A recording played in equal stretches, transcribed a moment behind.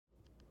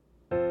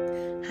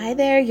Hi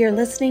there, you're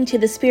listening to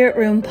the Spirit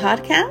Room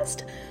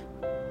podcast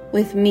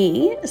with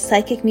me,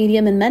 psychic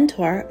medium and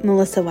mentor,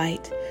 Melissa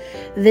White.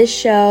 This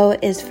show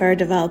is for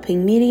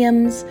developing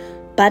mediums,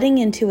 budding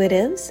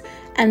intuitives,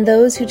 and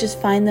those who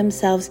just find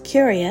themselves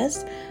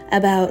curious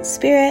about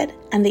spirit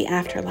and the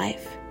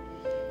afterlife.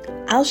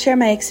 I'll share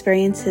my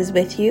experiences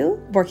with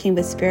you working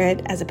with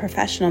spirit as a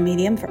professional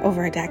medium for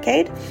over a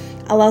decade.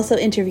 I'll also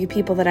interview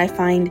people that I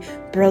find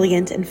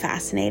brilliant and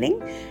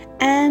fascinating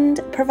and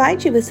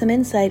provide you with some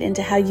insight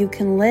into how you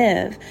can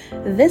live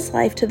this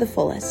life to the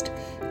fullest,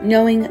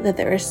 knowing that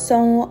there is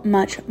so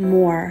much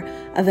more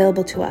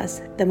available to us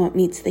than what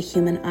meets the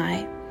human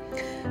eye.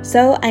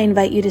 So I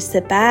invite you to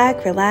sit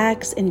back,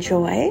 relax,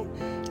 enjoy,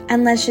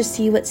 and let's just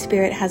see what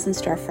spirit has in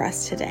store for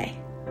us today.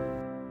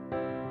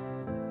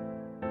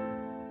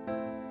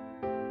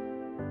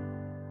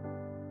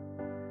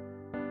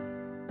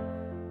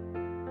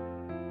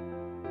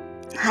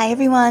 Hi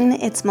everyone,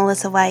 it's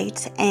Melissa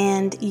White,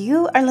 and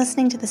you are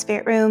listening to the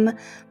Spirit Room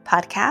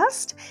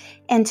podcast.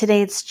 And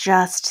today it's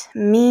just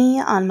me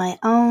on my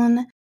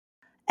own,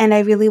 and I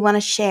really want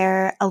to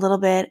share a little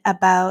bit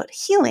about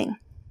healing.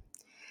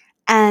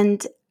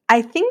 And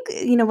I think,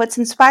 what's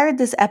inspired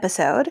this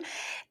episode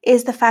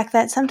is the fact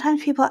that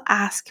sometimes people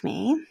ask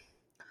me,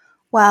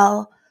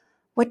 well,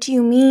 what do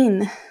you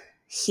mean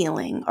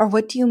healing? Or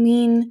what do you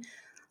mean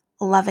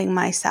loving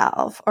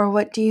myself? Or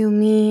what do you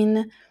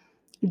mean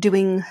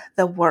doing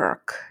the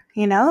work?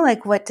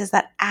 What does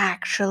that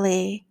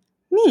actually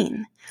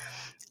mean?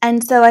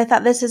 And so I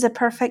thought this is a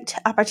perfect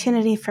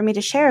opportunity for me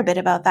to share a bit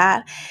about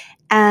that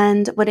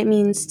and what it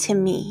means to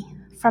me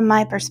from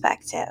my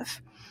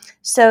perspective.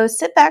 So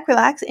sit back,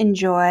 relax,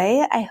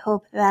 enjoy. I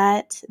hope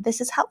that this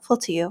is helpful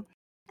to you.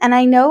 And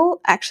I know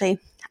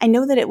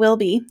that it will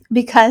be,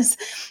 because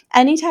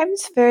anytime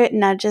Spirit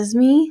nudges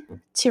me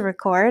to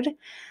record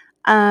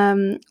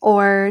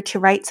or to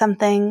write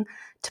something,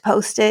 to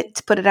post it,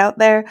 to put it out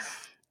there,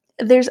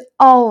 there's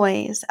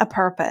always a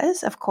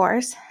purpose, of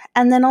course,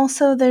 and then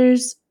also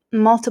there's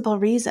multiple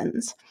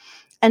reasons.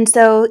 And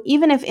so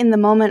even if in the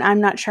moment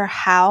I'm not sure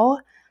how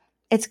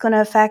it's going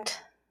to affect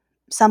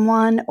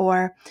someone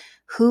or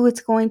who it's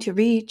going to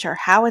reach or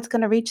how it's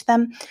going to reach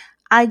them,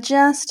 I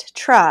just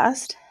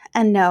trust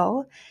and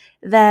know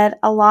that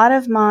a lot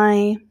of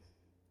my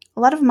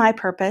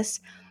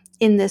purpose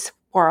in this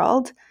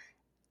world,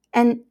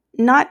 and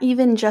not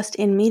even just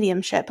in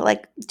mediumship,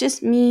 like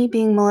just me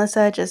being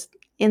Melissa, just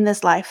in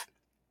this life,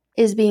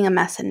 is being a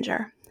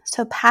messenger.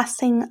 So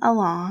passing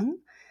along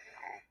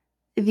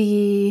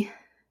the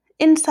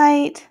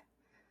insight,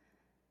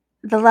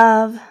 the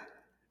love,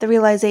 the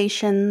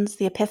realizations,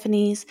 the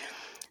epiphanies,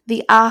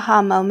 the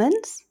aha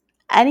moments.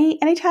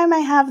 Anytime I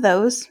have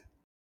those,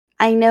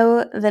 I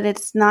know that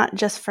it's not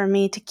just for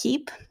me to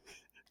keep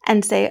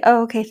and say,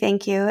 oh, okay,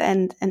 thank you,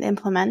 and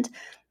implement,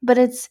 but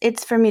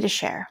it's for me to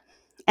share.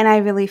 And I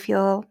really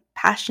feel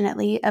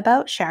passionately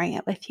about sharing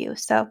it with you.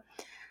 So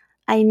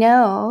I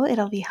know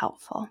it'll be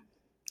helpful.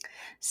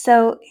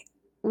 So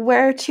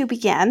where to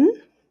begin?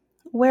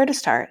 Where to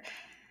start?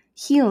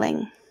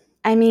 Healing.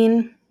 I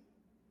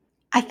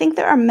think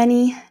there are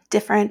many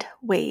different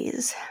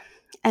ways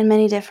and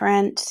many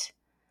different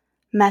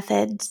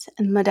methods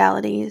and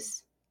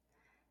modalities,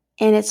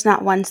 and it's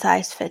not one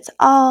size fits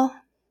all.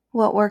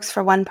 What works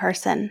for one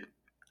person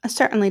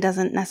certainly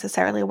doesn't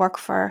necessarily work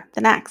for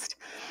the next.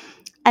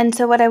 And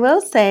so what I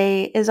will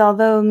say is,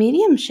 although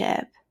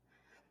mediumship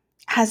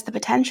has the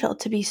potential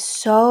to be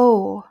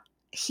so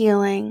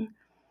healing,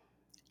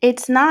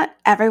 it's not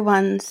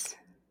everyone's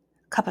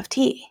cup of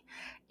tea.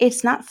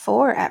 It's not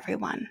for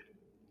everyone.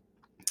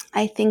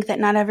 I think that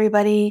not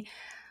everybody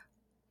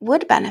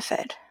would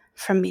benefit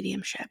from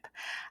mediumship.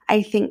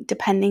 I think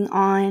depending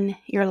on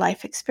your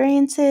life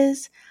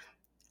experiences,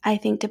 I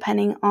think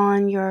depending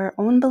on your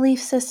own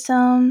belief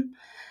system,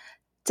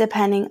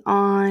 depending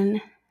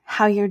on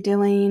how you're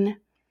doing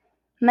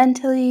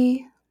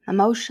mentally,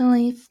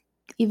 emotionally,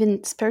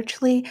 even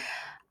spiritually,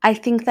 I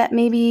think that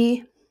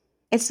maybe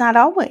it's not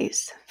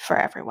always for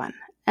everyone.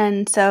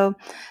 And so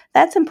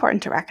that's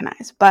important to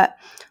recognize. But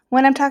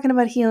when I'm talking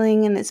about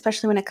healing, and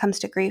especially when it comes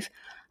to grief,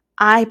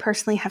 I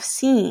personally have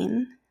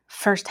seen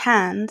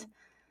firsthand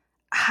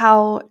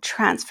how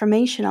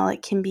transformational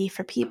it can be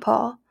for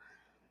people.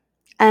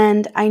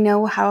 And I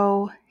know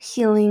how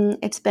healing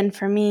it's been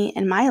for me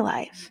in my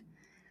life.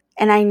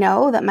 And I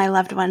know that my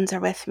loved ones are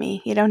with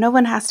me. No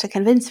one has to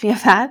convince me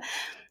of that.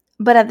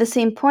 But at the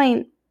same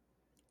point,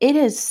 it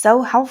is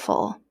so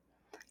helpful.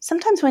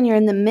 Sometimes when you're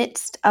in the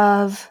midst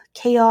of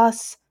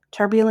chaos,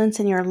 turbulence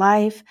in your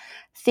life,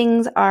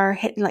 things are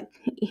hitting,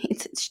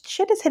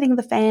 shit is hitting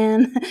the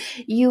fan.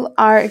 You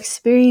are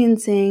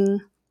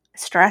experiencing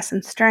stress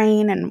and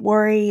strain and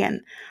worry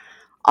and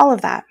all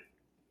of that,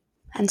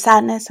 and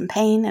sadness and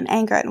pain and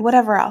anger and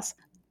whatever else.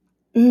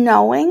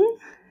 Knowing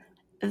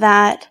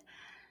that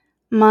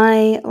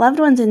my loved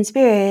ones in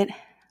spirit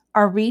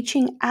are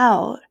reaching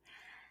out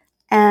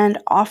and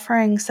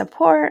offering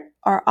support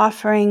or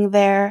offering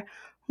their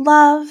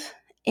love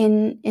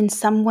in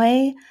some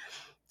way,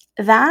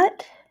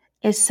 that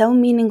is so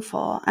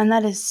meaningful and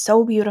that is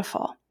so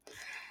beautiful.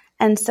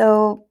 And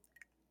so,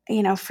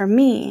 for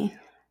me,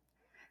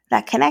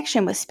 that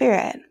connection with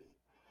spirit,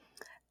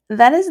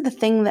 that is the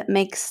thing that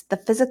makes the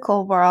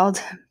physical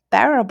world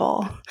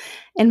bearable,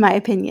 in my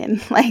opinion,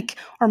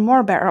 or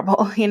more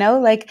bearable,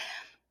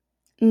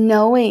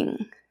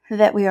 knowing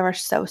that we are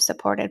so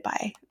supported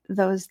by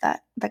those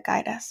that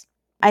guide us.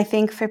 I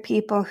think for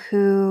people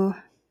who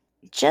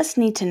just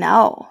need to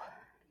know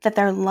that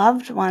their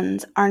loved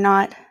ones are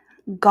not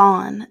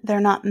gone, they're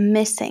not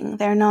missing,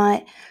 they're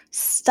not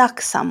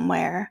stuck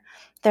somewhere,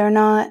 they're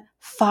not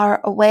far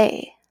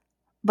away,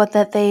 but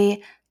that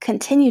they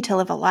continue to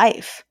live a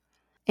life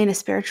in a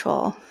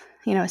spiritual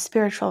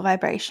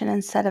vibration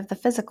instead of the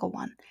physical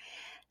one.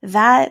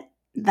 That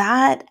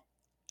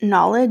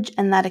knowledge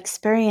and that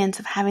experience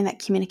of having that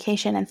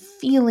communication and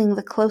feeling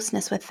the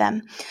closeness with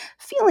them,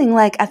 feeling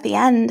like at the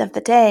end of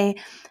the day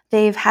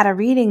they've had a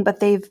reading,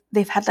 but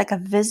they've had like a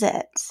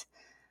visit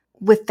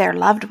with their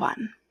loved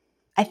one.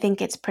 I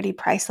think it's pretty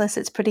priceless.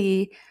 It's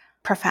pretty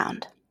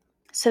profound.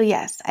 So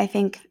yes, I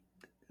think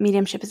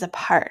mediumship is a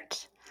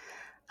part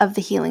of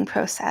the healing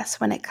process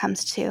when it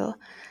comes to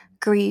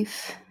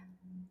grief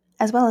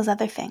as well as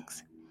other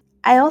things.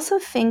 I also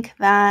think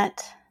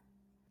that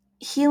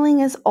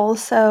healing is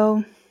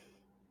also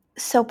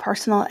so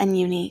personal and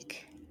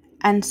unique.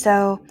 And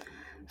so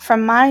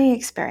from my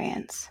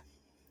experience,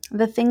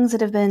 the things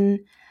that have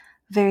been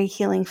very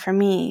healing for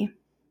me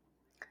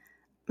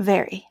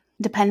vary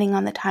depending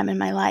on the time in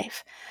my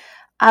life.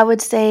 I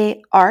would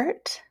say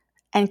art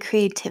and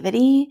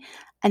creativity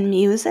and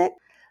music,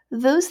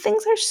 those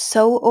things are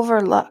so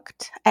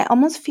overlooked. I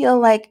almost feel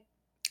like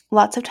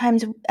lots of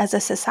times as a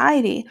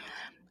society,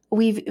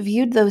 we've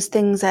viewed those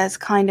things as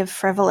kind of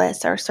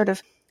frivolous or sort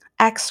of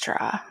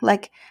extra,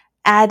 like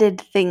added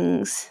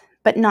things,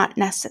 but not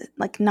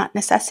not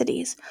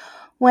necessities.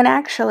 When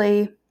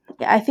actually,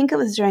 I think it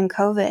was during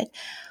COVID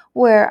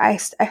where I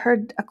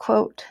heard a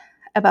quote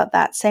about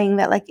that saying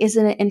that, like,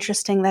 isn't it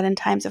interesting that in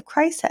times of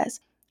crisis,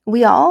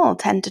 we all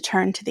tend to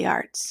turn to the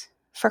arts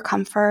for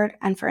comfort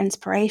and for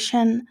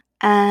inspiration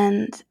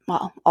and,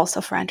 well,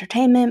 also for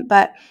entertainment,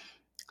 but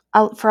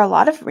for a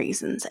lot of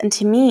reasons. And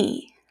to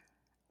me,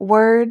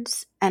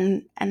 words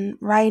and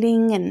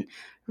writing and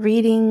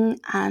reading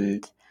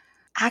and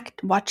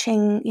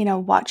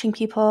watching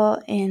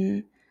people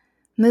in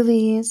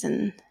movies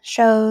and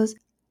shows,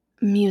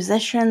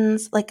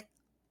 musicians, like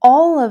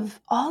all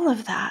of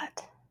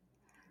that,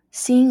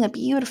 seeing a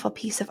beautiful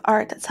piece of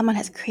art that someone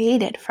has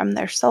created from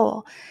their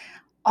soul,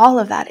 all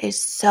of that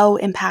is so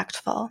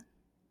impactful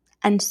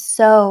and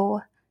so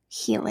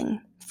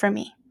healing for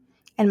me,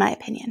 in my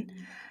opinion.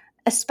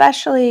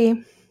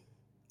 Especially,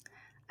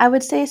 I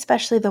would say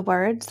especially the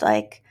words,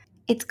 like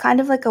it's kind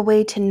of like a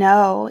way to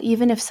know,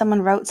 even if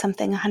someone wrote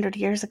something 100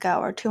 years ago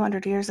or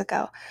 200 years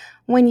ago,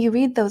 when you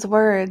read those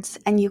words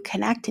and you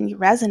connect and you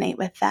resonate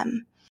with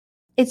them,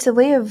 it's a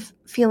way of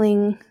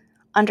feeling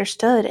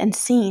understood and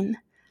seen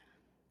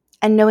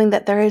and knowing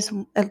that there is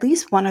at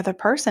least one other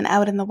person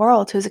out in the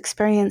world who's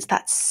experienced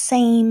that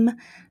same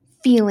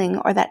feeling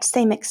or that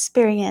same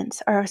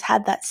experience or has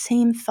had that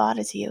same thought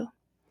as you.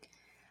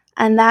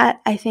 And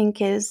that, I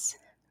think, is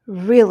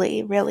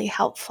really, really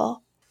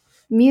helpful.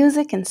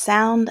 Music and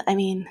sound, I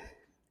mean,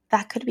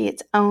 that could be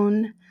its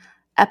own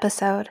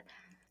episode.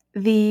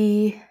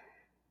 The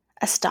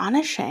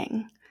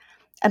astonishing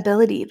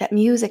ability that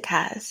music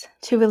has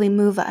to really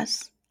move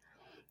us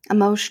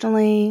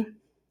emotionally.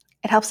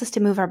 It helps us to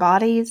move our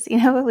bodies.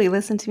 We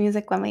listen to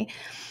music when we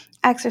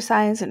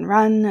exercise and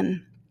run,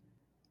 and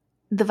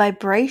the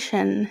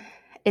vibration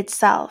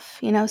itself,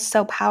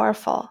 so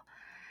powerful.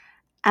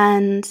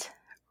 And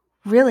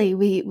really,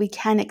 we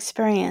can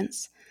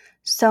experience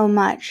so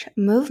much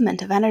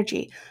movement of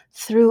energy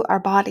through our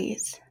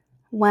bodies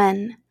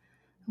when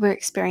we're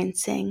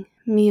experiencing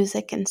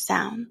music and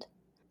sound.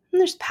 And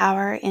there's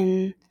power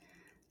in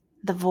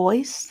the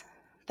voice.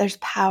 There's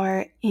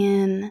power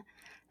in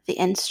the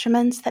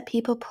instruments that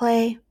people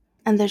play.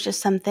 And there's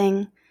just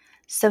something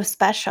so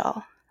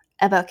special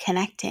about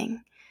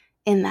connecting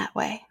in that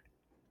way.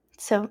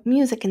 So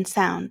music and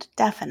sound,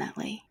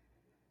 definitely.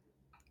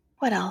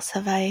 What else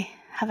have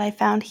I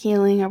found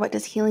healing, or what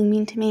does healing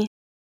mean to me?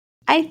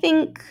 I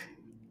think,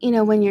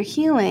 when you're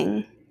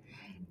healing,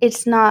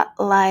 it's not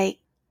like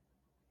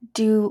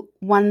do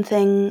one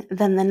thing,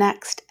 then the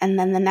next, and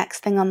then the next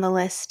thing on the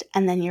list,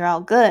 and then you're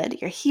all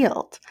good, you're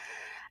healed.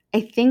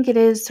 I think it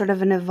is sort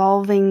of an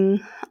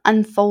evolving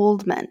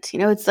unfoldment.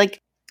 It's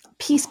like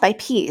piece by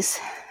piece,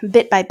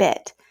 bit by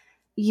bit,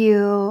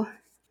 you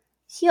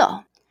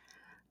heal.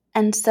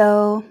 And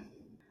so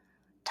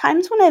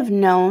times when I've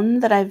known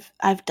that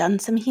I've done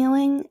some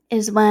healing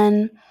is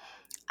when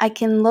I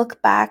can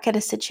look back at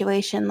a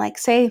situation, like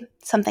say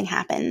something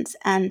happens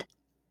and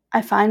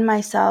I find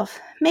myself,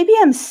 maybe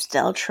I'm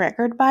still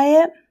triggered by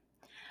it,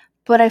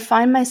 but I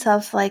find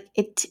myself like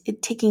it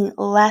taking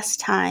less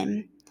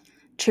time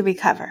to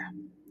recover.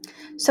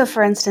 So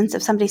for instance,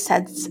 if somebody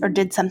said or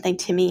did something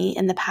to me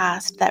in the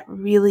past that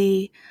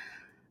really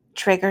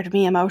triggered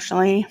me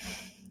emotionally,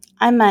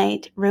 I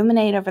might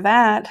ruminate over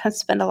that,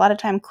 spend a lot of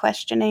time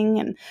questioning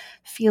and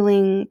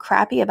feeling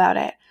crappy about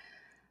it.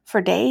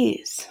 for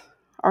days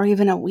or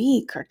even a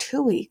week or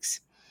 2 weeks.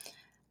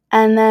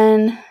 And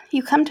then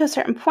you come to a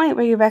certain point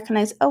where you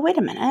recognize, oh, wait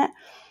a minute,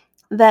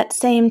 that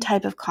same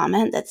type of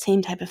comment, that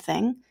same type of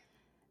thing,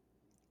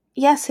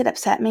 yes, it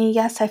upset me.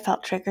 Yes, I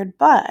felt triggered,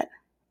 but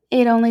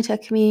it only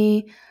took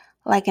me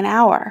like an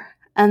hour.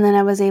 And then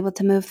I was able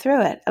to move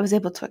through it. I was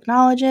able to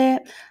acknowledge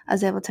it. I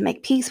was able to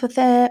make peace with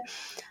it.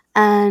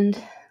 And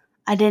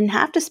I didn't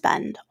have to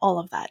spend all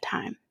of that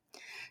time.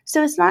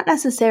 So it's not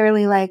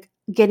necessarily like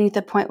getting to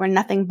the point where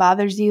nothing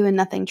bothers you and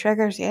nothing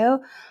triggers you,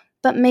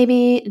 but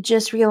maybe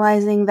just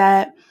realizing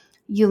that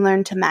you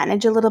learn to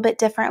manage a little bit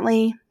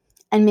differently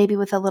and maybe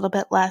with a little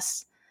bit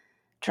less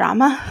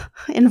drama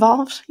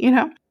involved,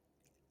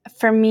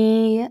 For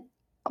me,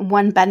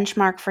 one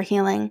benchmark for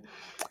healing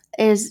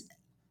is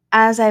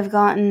as I've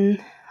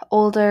gotten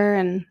older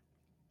and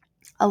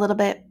a little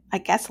bit, I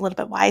guess, a little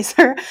bit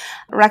wiser,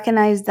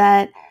 recognize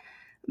that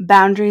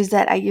boundaries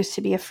that I used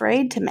to be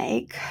afraid to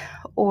make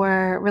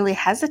or really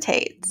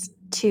hesitate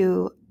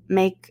to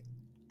make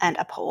and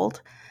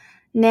uphold,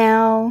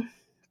 now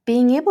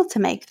being able to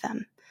make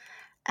them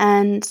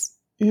and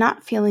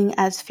not feeling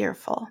as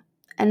fearful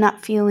and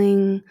not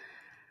feeling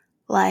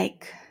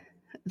like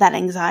that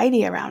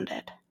anxiety around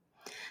it.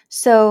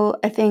 So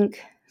I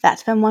think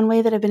that's been one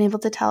way that I've been able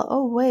to tell,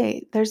 oh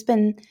wait, there's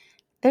been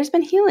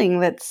healing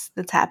that's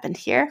happened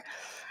here.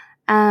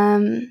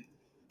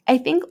 I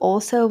think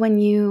also when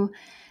you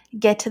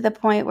get to the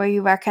point where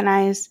you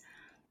recognize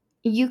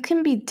you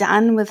can be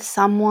done with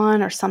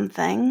someone or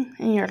something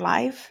in your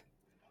life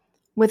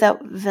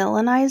without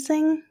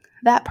villainizing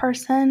that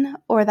person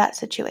or that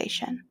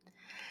situation.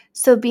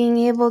 So being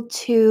able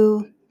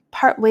to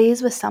part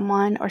ways with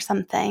someone or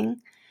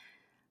something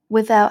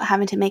without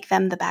having to make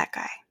them the bad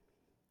guy.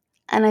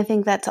 And I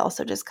think that's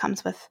also just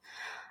comes with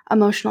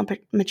emotional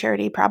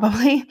maturity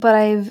probably, but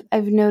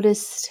I've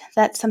noticed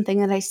that's something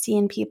that I see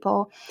in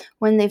people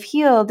when they've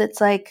healed.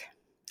 It's like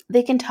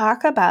they can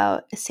talk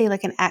about, say,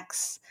 like an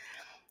ex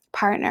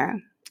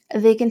partner.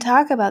 They can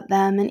talk about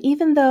them, and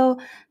even though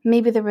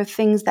maybe there were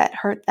things that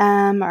hurt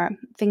them or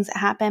things that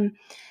happen,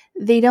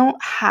 they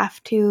don't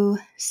have to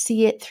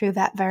see it through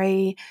that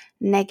very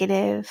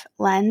negative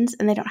lens,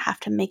 and they don't have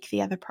to make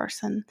the other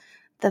person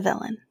the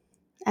villain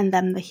and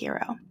them the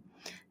hero.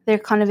 They're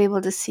kind of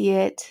able to see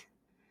it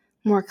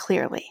more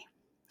clearly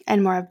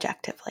and more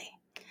objectively.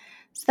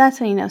 So that's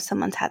when you know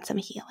someone's had some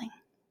healing.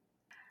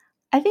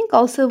 I think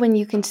also when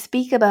you can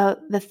speak about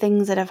the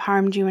things that have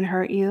harmed you and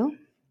hurt you,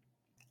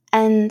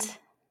 and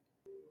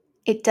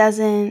it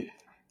doesn't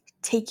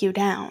take you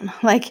down.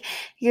 Like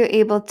you're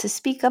able to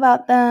speak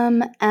about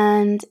them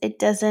and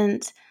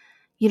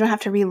you don't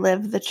have to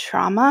relive the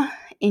trauma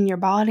in your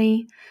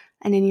body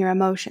and in your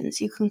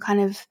emotions. You can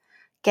kind of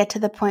get to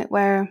the point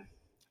where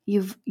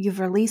you've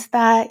released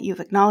that, you've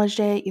acknowledged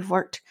it, you've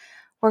worked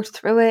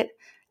through it,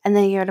 and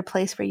then you're at a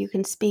place where you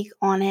can speak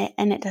on it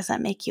and it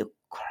doesn't make you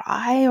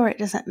cry or it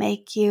doesn't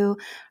make you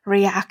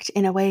react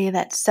in a way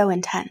that's so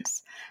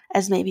intense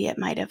as maybe it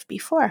might have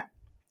before.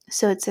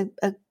 So it's a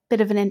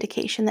bit of an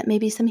indication that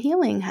maybe some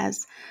healing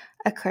has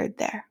occurred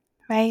there,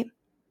 right?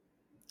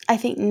 I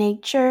think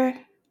nature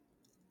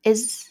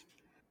is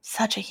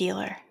such a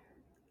healer.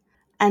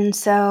 And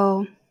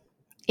so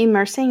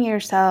immersing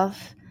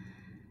yourself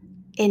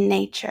in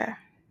nature.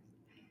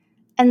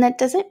 And that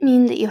doesn't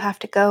mean that you have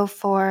to go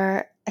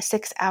for a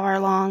 6-hour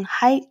long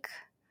hike.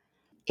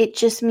 It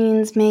just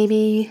means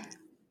maybe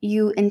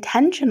you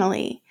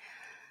intentionally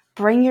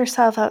bring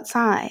yourself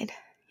outside.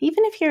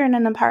 Even if you're in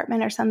an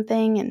apartment or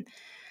something and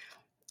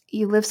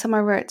you live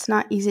somewhere where it's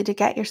not easy to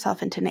get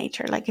yourself into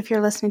nature. Like if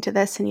you're listening to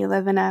this and you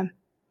live in a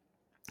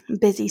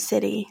busy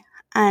city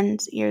and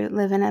you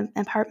live in an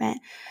apartment,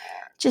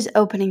 just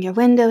opening your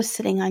windows,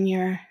 sitting on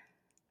your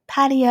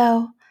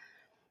patio,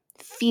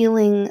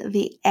 feeling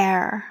the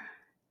air,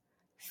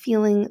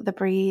 feeling the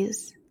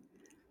breeze,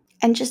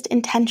 and just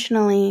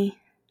intentionally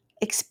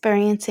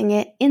experiencing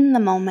it in the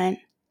moment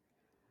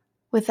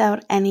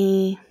without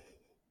any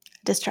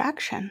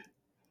distraction.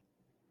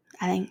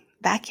 I think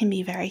that can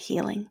be very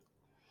healing.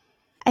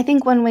 I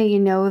think one way you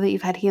know that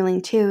you've had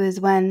healing too is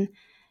when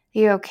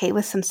you're okay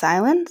with some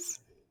silence,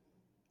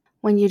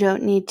 when you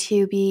don't need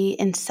to be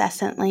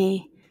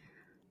incessantly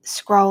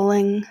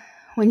scrolling,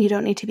 when you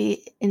don't need to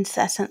be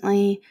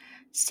incessantly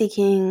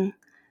seeking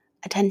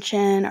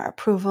attention or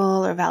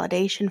approval or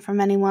validation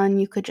from anyone.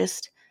 You could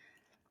just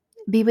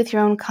be with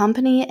your own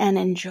company and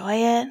enjoy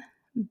it.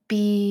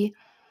 Be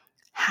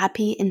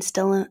happy in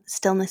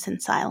stillness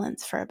and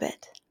silence for a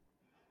bit.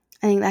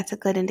 I think that's a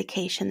good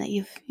indication that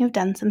you've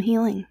done some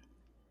healing.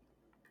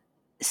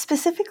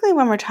 Specifically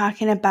when we're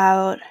talking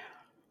about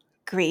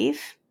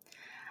grief,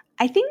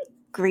 I think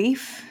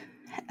grief,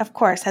 of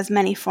course, has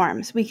many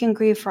forms. We can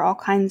grieve for all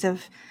kinds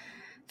of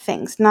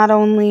things, not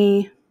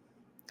only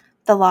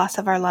the loss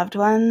of our loved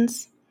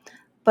ones,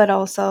 but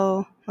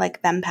also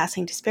like them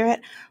passing to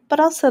spirit, but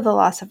also the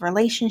loss of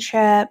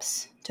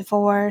relationships,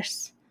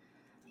 divorce.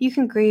 You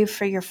can grieve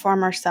for your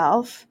former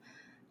self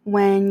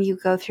when you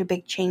go through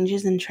big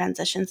changes and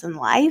transitions in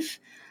life.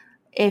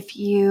 If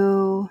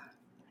you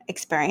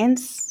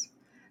experience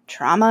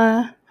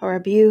trauma or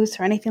abuse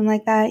or anything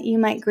like that. You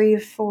might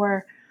grieve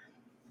for,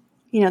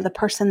 the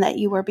person that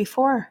you were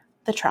before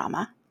the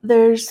trauma.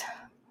 There's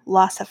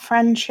loss of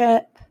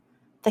friendship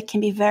that can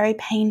be very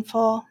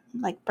painful,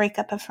 like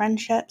breakup of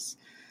friendships.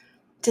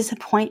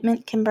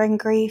 Disappointment can bring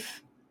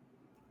grief.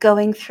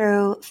 Going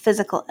through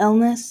physical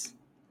illness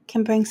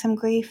can bring some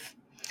grief.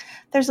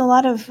 There's a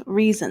lot of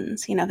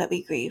reasons, that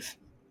we grieve.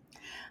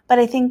 But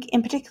I think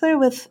in particular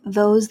with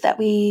those that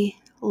we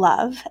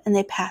love and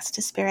they pass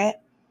to spirit,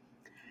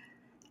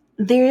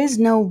 there is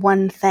no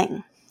one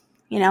thing.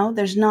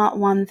 There's not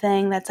one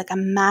thing that's like a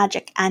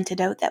magic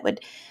antidote that would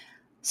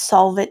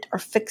solve it or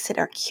fix it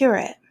or cure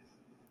it.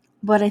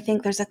 But I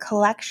think there's a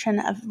collection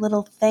of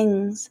little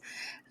things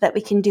that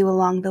we can do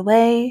along the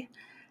way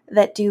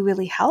that do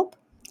really help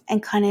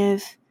and kind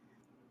of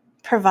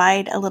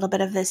provide a little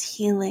bit of this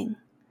healing.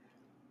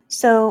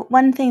 So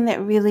one thing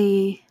that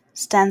really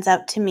stands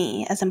out to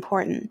me as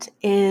important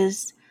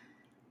is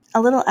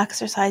a little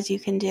exercise you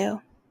can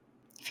do.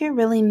 If you're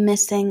really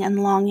missing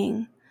and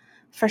longing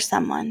for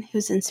someone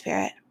who's in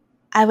spirit,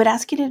 I would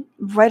ask you to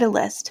write a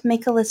list,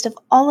 make a list of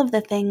all of the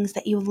things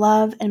that you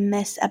love and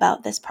miss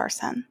about this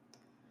person.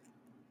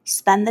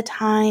 Spend the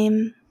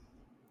time,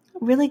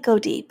 really go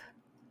deep.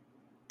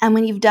 And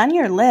when you've done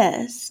your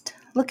list,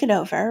 look it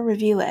over,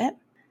 review it.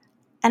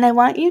 And I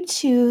want you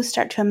to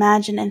start to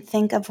imagine and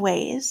think of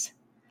ways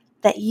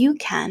that you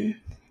can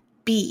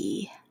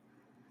be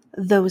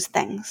those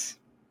things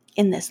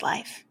in this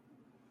life.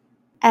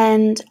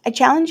 And I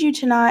challenge you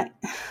to not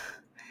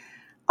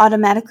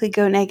automatically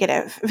go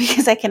negative,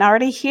 because I can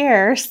already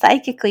hear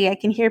psychically, I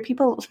can hear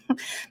people's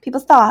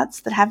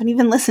thoughts that haven't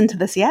even listened to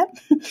this yet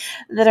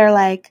that are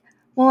like,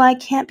 well, I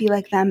can't be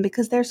like them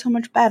because they're so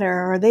much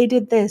better, or they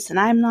did this and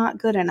I'm not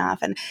good enough.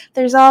 And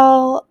there's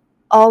all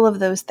of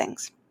those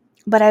things.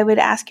 But I would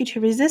ask you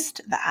to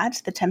resist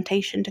that, the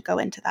temptation to go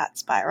into that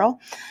spiral,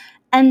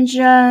 and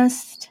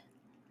just,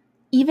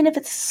 even if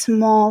it's a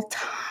small,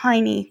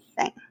 tiny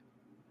thing.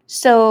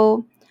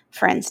 So,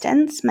 for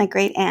instance, my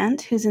great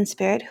aunt who's in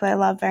spirit, who I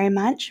love very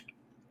much,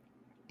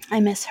 I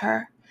miss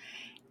her.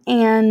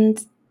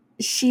 And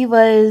she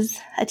was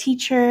a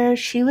teacher.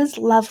 She was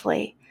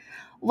lovely.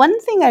 One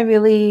thing I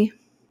really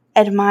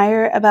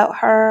admire about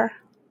her,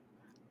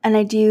 and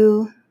I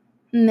do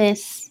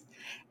miss,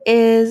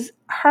 is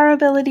her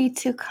ability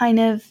to kind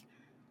of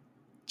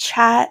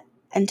chat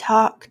and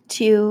talk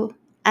to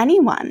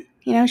anyone.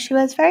 She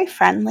was very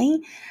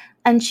friendly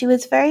and she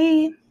was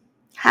very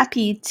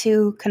happy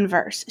to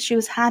converse. She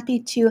was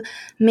happy to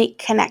make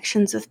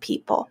connections with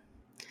people.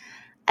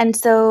 And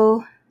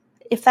so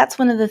if that's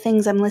one of the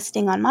things I'm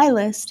listing on my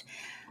list,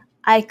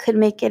 I could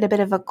make it a bit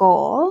of a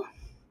goal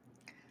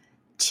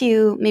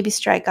to maybe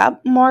strike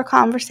up more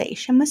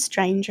conversation with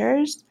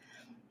strangers.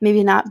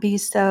 Maybe not be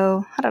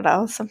so, I don't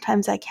know,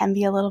 sometimes I can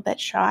be a little bit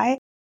shy.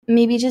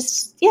 Maybe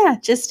just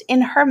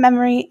in her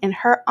memory, in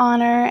her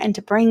honor, and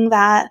to bring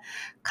that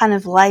kind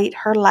of light,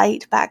 her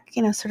light back,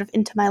 sort of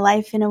into my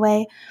life in a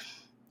way.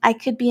 I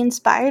could be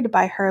inspired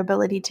by her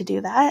ability to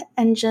do that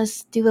and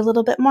just do a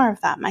little bit more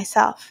of that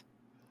myself.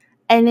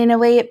 And in a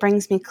way, it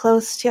brings me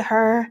close to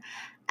her,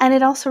 and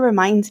it also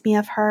reminds me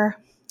of her.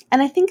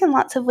 And I think in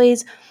lots of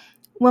ways,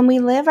 when we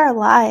live our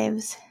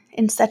lives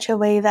in such a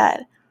way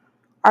that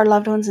our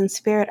loved ones in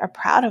spirit are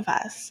proud of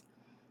us,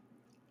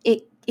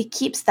 it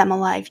keeps them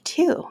alive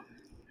too.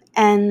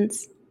 And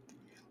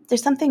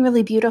there's something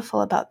really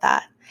beautiful about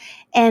that.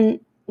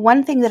 And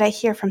one thing that I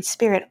hear from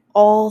spirit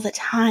all the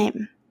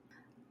time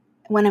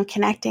when I'm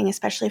connecting,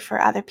 especially for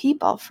other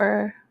people,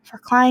 for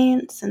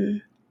clients,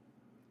 and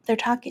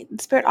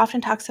spirit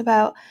often talks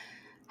about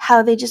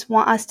how they just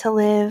want us to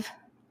live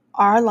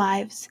our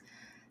lives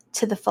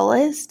to the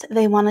fullest.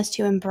 They want us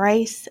to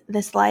embrace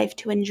this life,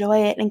 to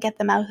enjoy it, and get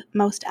the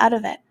most out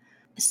of it.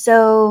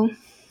 So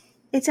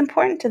it's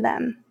important to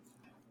them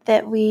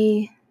that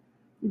we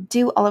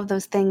do all of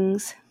those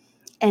things.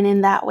 And in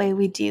that way,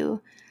 we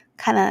do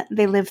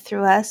they live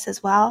through us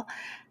as well.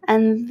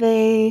 And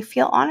they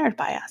feel honored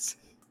by us.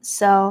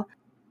 So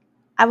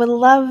I would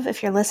love,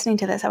 if you're listening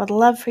to this, I would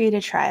love for you to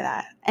try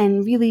that.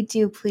 And really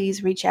do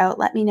please reach out.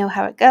 Let me know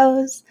how it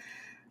goes.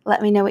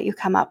 Let me know what you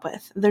come up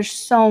with. There's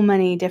so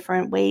many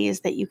different ways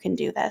that you can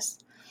do this.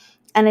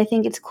 And I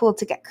think it's cool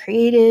to get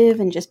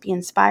creative and just be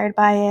inspired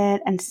by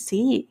it and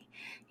see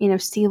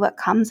what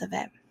comes of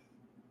it.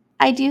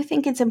 I do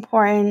think it's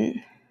important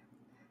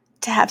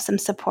to have some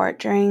support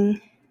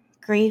during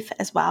grief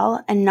as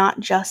well, and not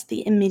just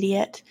the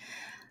immediate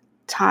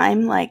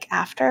time like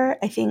after.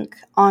 I think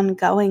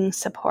ongoing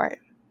support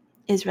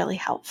is really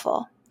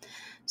helpful.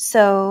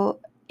 So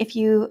if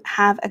you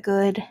have a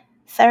good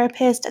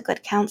therapist, a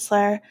good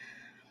counselor,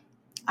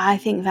 I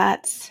think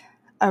that's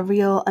a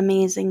real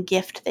amazing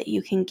gift that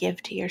you can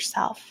give to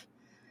yourself,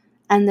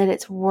 and that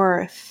it's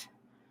worth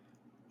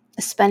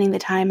spending the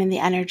time and the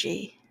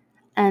energy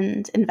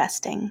and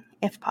investing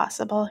if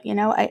possible.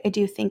 I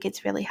do think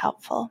it's really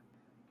helpful.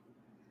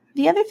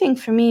 The other thing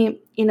for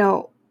me,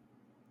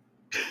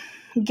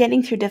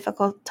 getting through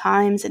difficult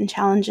times and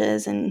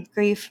challenges and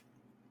grief,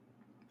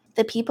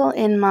 the people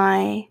in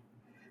my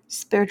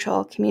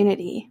spiritual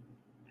community,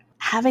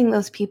 having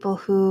those people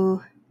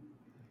who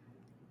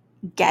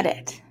get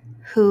it,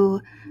 who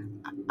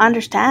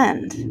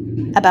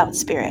understand about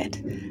spirit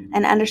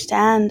and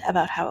understand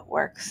about how it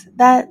works,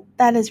 that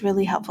is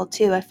really helpful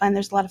too. I find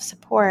there's a lot of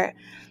support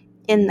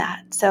in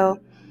that. So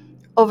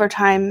over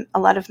time, a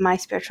lot of my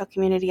spiritual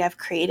community I've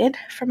created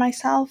for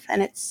myself,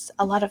 and it's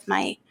a lot of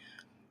my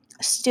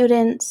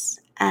students,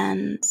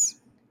 and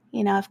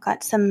I've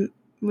got some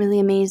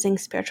really amazing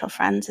spiritual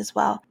friends as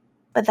well.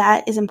 But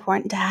that is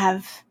important to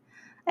have.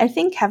 I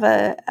think have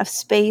a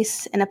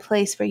space and a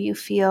place where you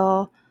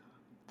feel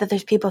that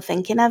there's people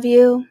thinking of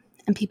you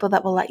and people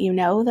that will let you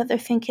know that they're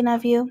thinking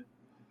of you.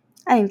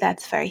 I think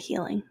that's very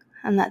healing,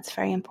 and that's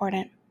very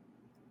important.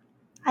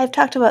 I've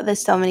talked about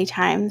this so many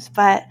times,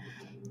 but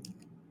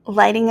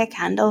lighting a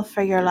candle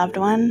for your loved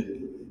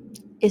one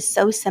is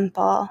so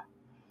simple,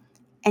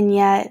 and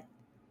yet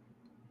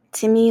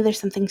to me there's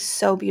something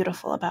so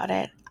beautiful about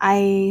it.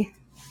 I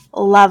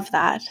love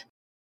that.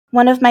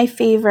 One of my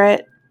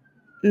favorite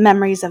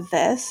memories of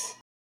this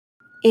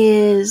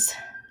is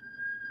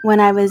when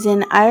I was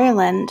in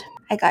Ireland.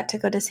 I got to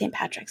go to St.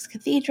 Patrick's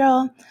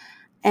Cathedral,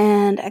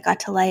 and I got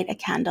to light a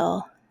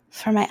candle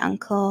for my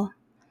uncle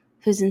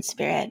who's in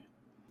spirit.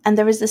 And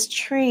there was this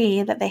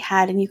tree that they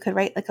had, and you could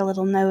write like a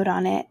little note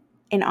on it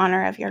in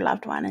honor of your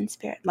loved ones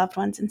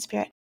in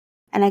spirit.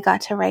 And I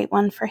got to write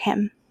one for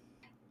him.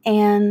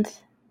 And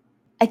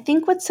I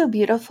think what's so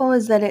beautiful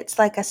is that it's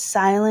like a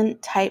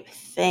silent type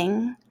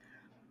thing,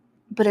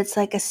 but it's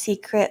like a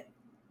secret,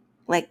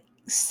 like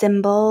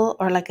symbol,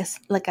 or like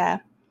a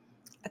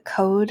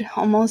code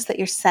almost that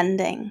you're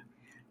sending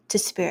to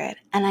spirit.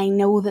 And I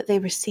know that they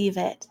receive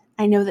it.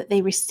 I know that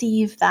they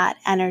receive that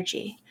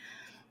energy,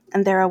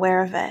 and they're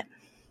aware of it,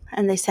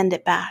 and they send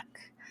it back.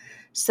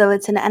 So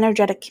it's an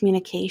energetic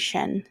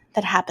communication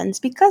that happens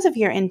because of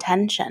your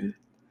intention.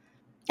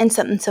 And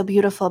something so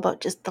beautiful about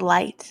just the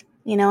light.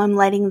 I'm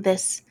lighting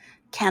this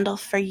candle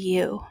for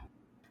you.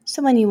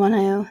 So when you want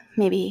to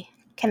maybe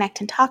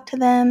connect and talk to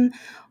them,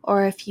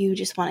 or if you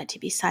just want it to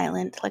be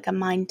silent, like a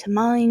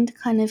mind-to-mind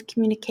kind of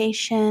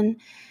communication,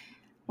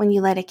 when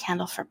you light a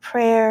candle for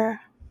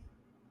prayer,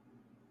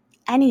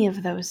 any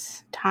of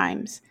those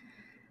times,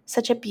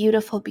 such a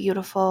beautiful,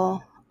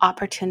 beautiful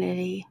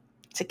opportunity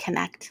to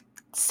connect.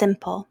 It's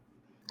simple.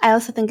 I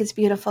also think it's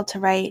beautiful to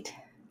write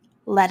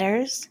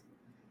letters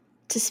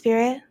to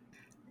spirit.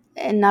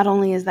 And not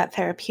only is that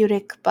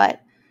therapeutic,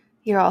 but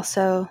you're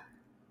also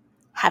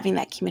having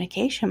that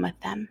communication with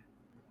them.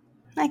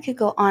 I could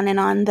go on and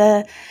on.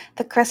 The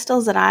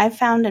crystals that I've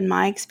found in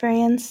my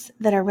experience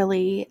that are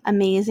really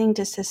amazing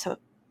just to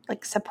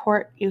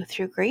support you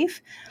through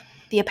grief.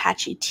 The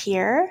Apache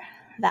tear,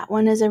 that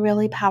one is a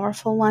really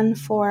powerful one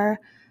for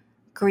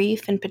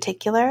grief in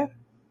particular.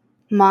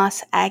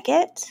 Moss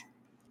agate.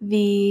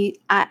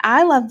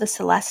 I love the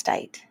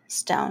celestite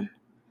stone.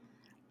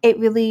 It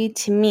really,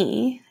 to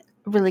me,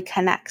 really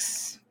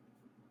connects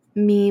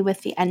me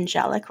with the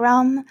angelic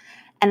realm,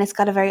 and it's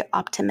got a very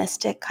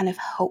optimistic, kind of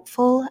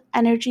hopeful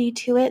energy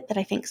to it that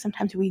I think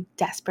sometimes we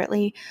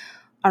desperately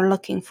are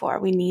looking for.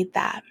 We need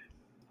that.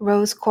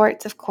 Rose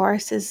quartz, of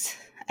course, is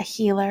a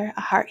healer,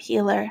 a heart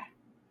healer.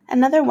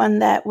 Another one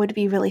that would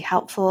be really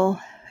helpful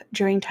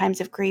during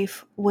times of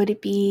grief would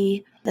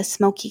be the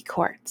smoky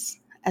quartz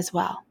as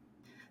well.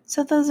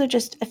 So those are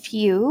just a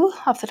few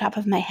off the top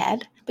of my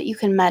head, but you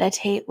can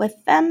meditate with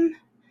them.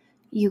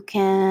 You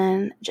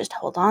can just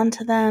hold on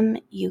to them.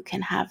 You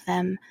can have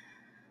them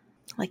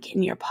like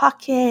in your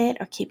pocket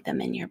or keep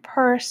them in your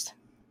purse.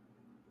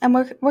 And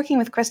working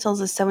with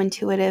crystals is so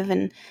intuitive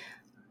and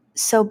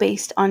so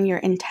based on your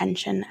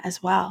intention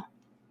as well.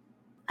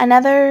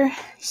 Another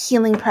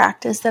healing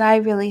practice that I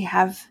really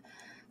have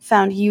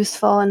found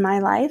useful in my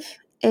life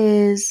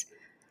is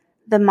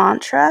the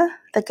mantra,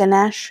 the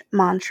Ganesh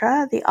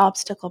mantra, the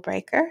obstacle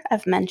breaker.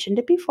 I've mentioned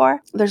it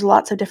before. There's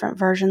lots of different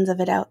versions of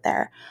it out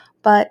there,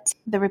 but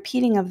the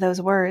repeating of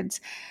those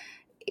words,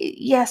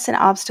 yes, an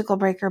obstacle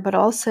breaker, but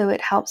also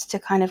it helps to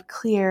kind of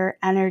clear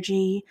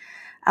energy,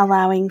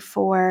 allowing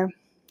for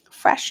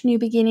fresh new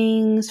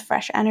beginnings,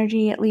 fresh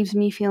energy. It leaves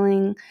me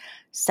feeling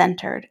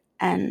centered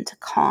and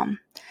calm.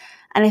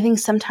 And I think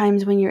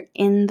sometimes when you're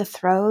in the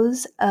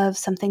throes of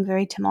something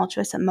very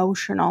tumultuous,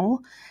 emotional,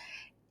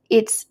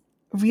 it's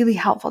really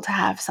helpful to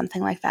have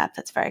something like that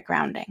that's very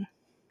grounding.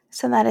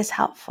 So that is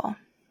helpful.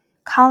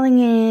 Calling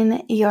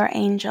in your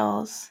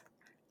angels,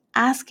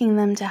 asking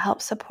them to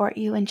help support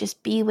you and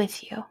just be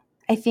with you.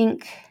 I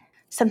think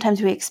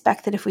sometimes we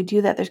expect that if we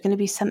do that, there's going to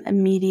be some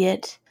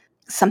immediate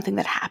something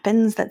that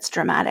happens that's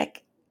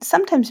dramatic.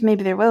 Sometimes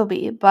maybe there will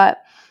be,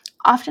 but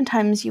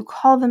oftentimes you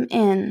call them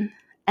in,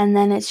 and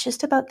then it's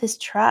just about this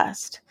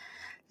trust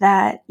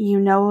that you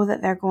know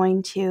that they're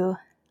going to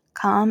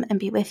come and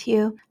be with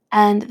you,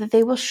 and that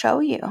they will show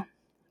you.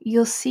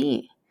 You'll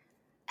see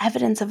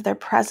evidence of their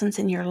presence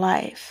in your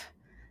life.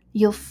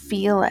 You'll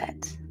feel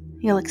it.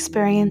 You'll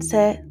experience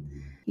it.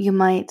 You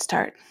might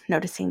start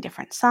noticing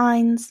different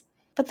signs,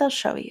 but they'll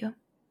show you.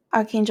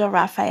 Archangel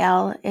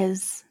Raphael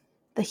is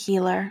the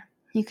healer.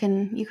 You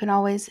can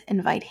always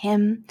invite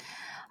him.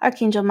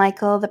 Archangel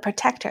Michael, the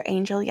protector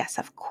angel, yes,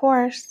 of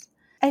course.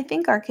 I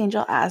think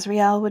Archangel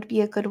Azrael would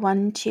be a good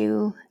one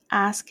to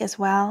ask as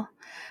well.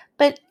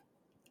 But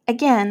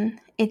again,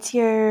 it's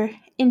your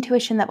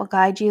intuition that will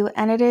guide you,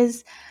 and it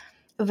is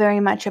very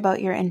much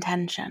about your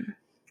intention.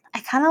 I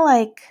kind of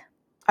like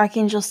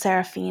Archangel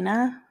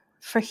Seraphina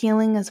for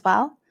healing as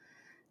well.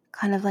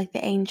 Kind of like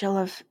the angel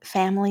of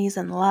families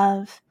and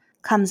love,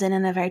 comes in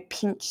a very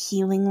pink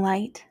healing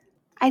light.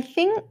 I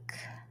think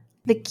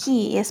the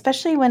key,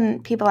 especially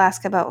when people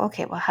ask about,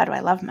 okay, well, how do I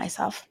love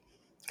myself?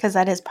 Because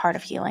that is part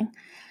of healing.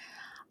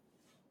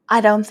 I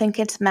don't think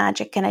it's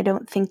magic, and I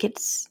don't think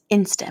it's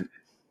instant.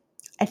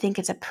 I think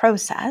it's a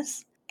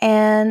process.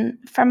 And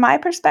from my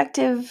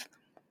perspective,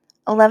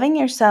 loving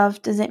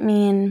yourself doesn't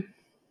mean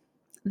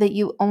that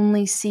you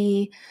only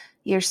see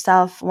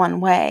yourself one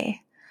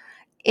way.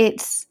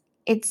 It's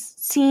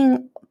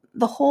seeing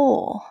the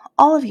whole,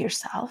 all of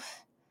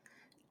yourself,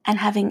 and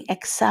having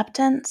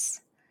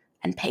acceptance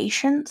and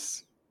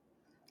patience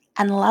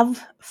and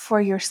love for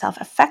yourself,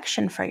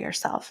 affection for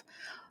yourself,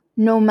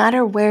 no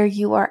matter where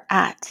you are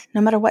at,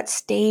 no matter what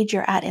stage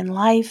you're at in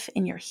life,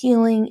 in your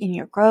healing, in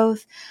your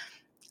growth.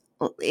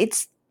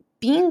 It's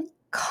being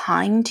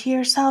kind to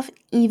yourself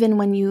even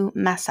when you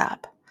mess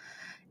up.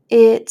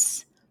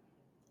 It's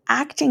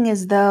acting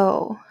as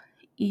though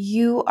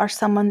you are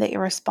someone that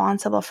you're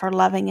responsible for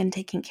loving and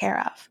taking care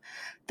of.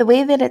 The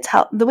way that it's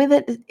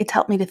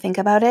helped me to think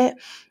about it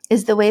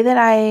is the way that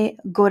I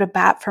go to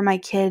bat for my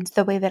kids,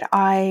 the way that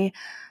I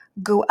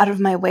go out of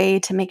my way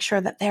to make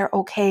sure that they're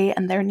okay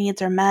and their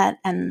needs are met,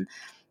 and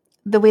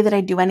the way that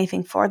I do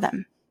anything for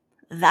them.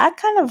 That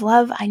kind of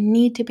love I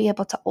need to be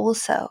able to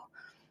also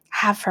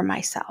have for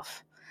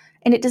myself.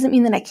 And it doesn't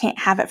mean that I can't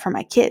have it for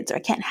my kids or I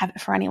can't have it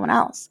for anyone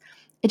else.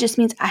 It just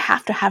means I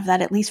have to have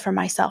that at least for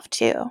myself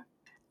too.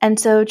 And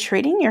so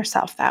treating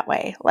yourself that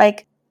way,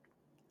 like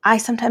I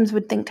sometimes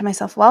would think to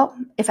myself, well,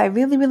 if I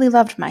really, really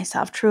loved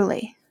myself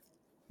truly,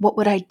 what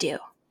would I do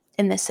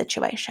in this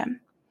situation?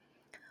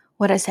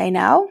 Would I say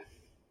no?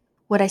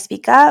 Would I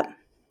speak up?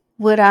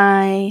 Would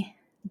I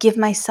give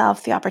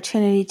myself the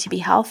opportunity to be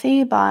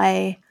healthy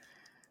by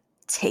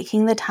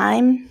taking the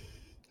time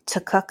to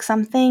cook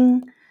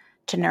something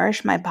to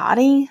nourish my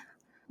body?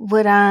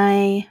 Would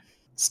I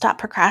stop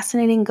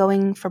procrastinating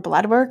going for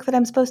blood work that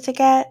I'm supposed to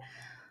get?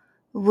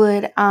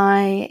 Would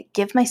I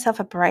give myself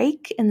a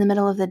break in the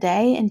middle of the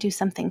day and do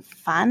something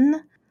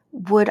fun?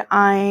 Would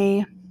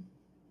I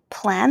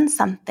plan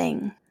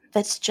something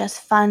that's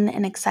just fun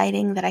and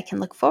exciting that I can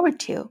look forward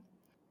to?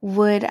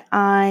 Would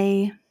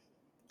I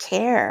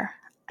care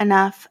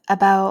enough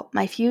about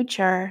my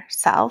future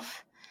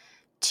self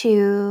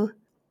to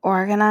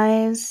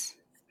organize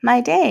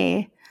my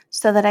day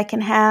so that I can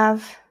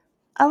have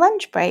a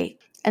lunch break,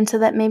 and so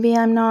that maybe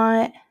I'm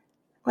not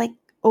like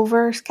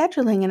over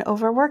scheduling and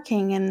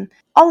overworking and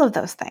all of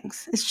those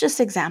things? It's just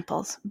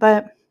examples,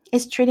 but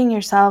it's treating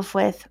yourself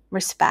with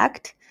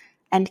respect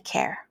and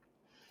care.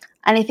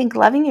 And I think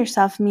loving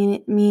yourself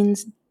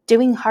means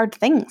doing hard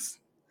things.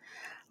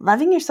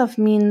 Loving yourself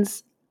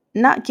means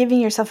not giving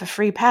yourself a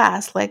free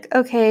pass, like,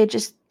 okay,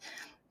 just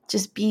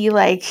be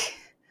like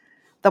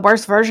the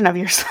worst version of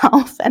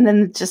yourself and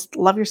then just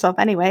love yourself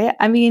anyway.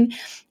 I mean,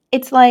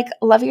 it's like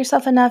love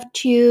yourself enough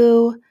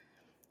to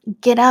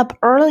get up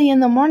early in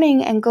the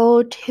morning and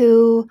go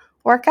to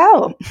work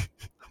out,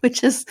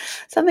 which is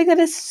something that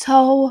is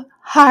so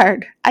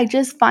hard. I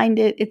just find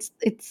it's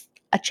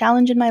a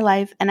challenge in my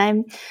life, and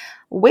I'm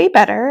way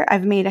better.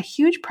 I've made a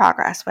huge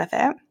progress with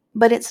it,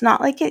 but it's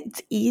not like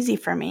it's easy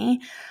for me.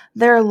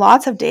 There are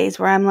lots of days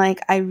where I'm like,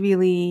 I don't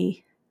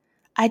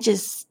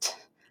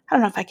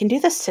know if I can do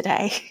this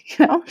today,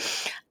 you know?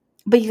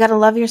 But you got to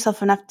love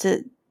yourself enough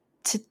to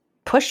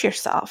push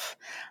yourself.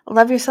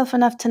 Love yourself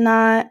enough to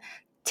not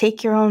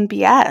take your own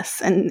BS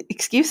and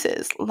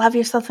excuses. Love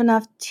yourself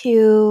enough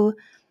to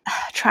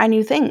try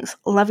new things.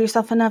 Love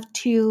yourself enough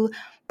to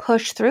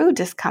push through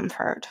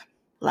discomfort.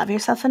 Love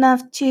yourself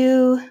enough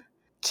to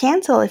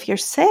cancel if you're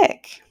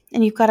sick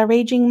and you've got a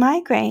raging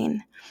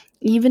migraine,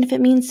 even if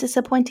it means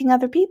disappointing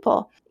other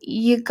people.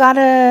 You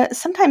gotta,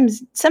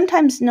 sometimes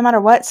no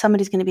matter what,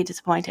 somebody's going to be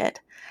disappointed.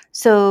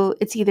 So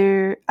it's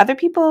either other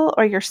people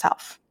or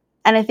yourself.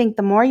 And I think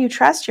the more you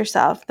trust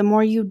yourself, the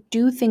more you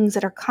do things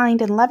that are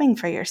kind and loving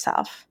for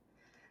yourself,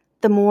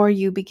 the more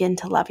you begin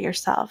to love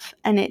yourself.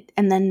 And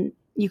then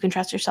you can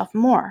trust yourself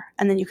more,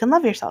 and then you can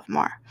love yourself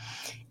more.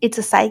 It's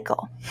a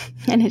cycle,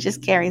 and it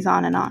just carries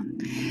on and on.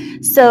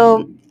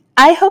 So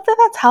I hope that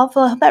that's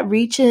helpful. I hope that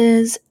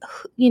reaches,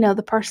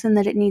 the person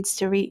that it needs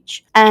to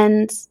reach.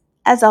 And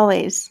as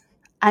always,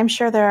 I'm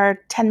sure there are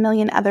 10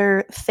 million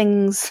other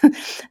things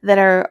that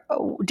are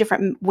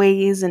different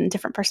ways and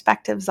different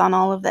perspectives on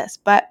all of this.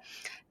 But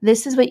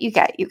this is what you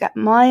get. You got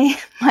my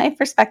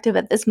perspective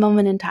at this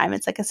moment in time.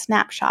 It's like a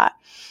snapshot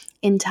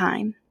in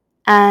time.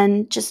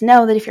 And just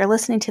know that if you're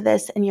listening to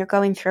this and you're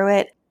going through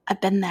it, I've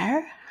been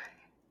there,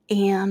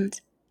 and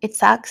it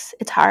sucks.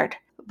 It's hard.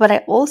 But I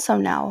also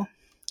know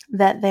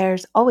that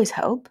there's always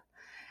hope.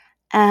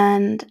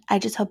 And I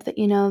just hope that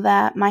you know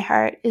that my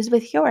heart is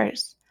with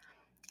yours.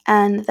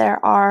 And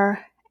there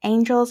are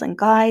angels and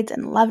guides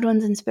and loved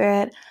ones in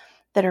spirit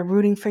that are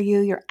rooting for you.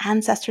 Your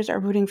ancestors are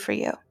rooting for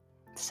you.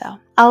 So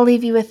I'll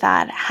leave you with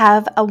that.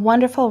 Have a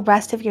wonderful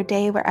rest of your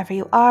day wherever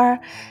you are.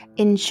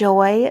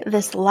 Enjoy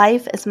this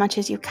life as much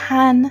as you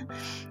can,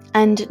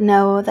 and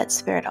know that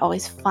spirit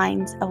always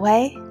finds a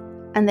way,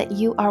 and that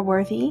you are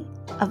worthy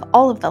of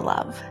all of the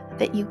love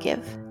that you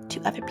give to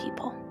other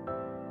people.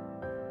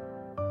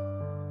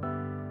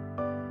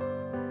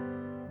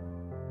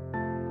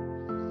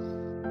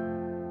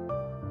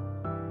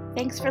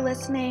 Thanks for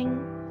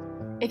listening.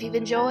 If you've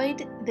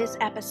enjoyed this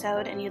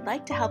episode and you'd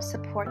like to help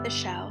support the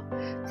show,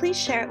 please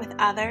share it with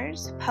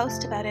others,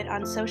 post about it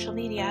on social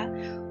media,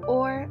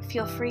 or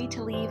feel free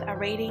to leave a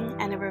rating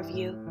and a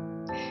review.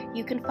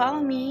 You can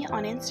follow me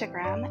on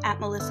Instagram at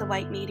Melissa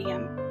White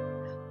Medium,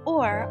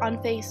 or on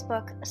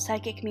Facebook,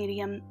 Psychic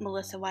Medium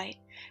Melissa White.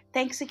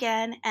 Thanks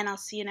again, and I'll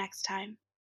see you next time.